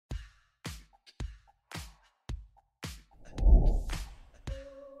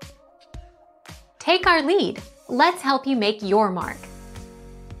Take our lead. Let's help you make your mark.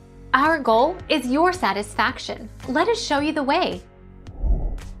 Our goal is your satisfaction. Let us show you the way.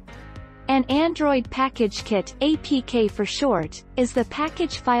 An Android Package Kit, APK for short, is the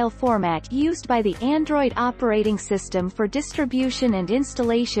package file format used by the Android operating system for distribution and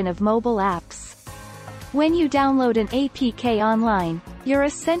installation of mobile apps. When you download an APK online, you're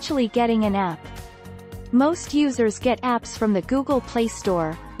essentially getting an app. Most users get apps from the Google Play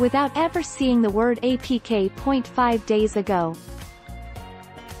Store, without ever seeing the word APK. 5 days ago.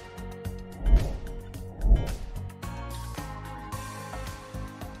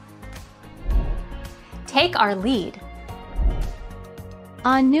 Take our lead.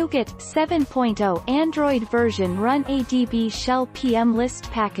 On Nougat 7.0 Android version, run adb shell pm list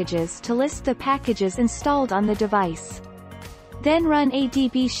packages to list the packages installed on the device. Then run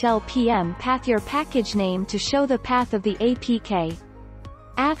adb shell pm path your package name to show the path of the APK.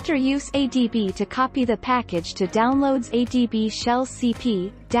 After use adb to copy the package to downloads adb shell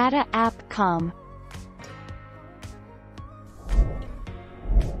cp data app com.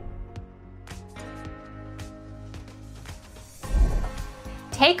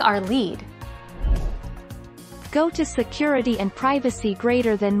 Take our lead. Go to Security and Privacy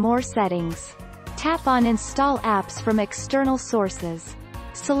 > settings. Tap on Install apps from external sources.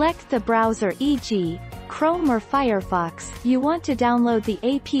 Select the browser, e.g., Chrome or Firefox, you want to download the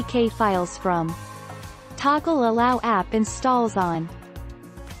APK files from. Toggle Allow App Installs on.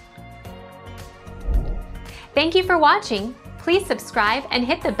 Thank you for watching. Please subscribe and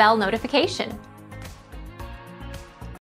hit the bell notification.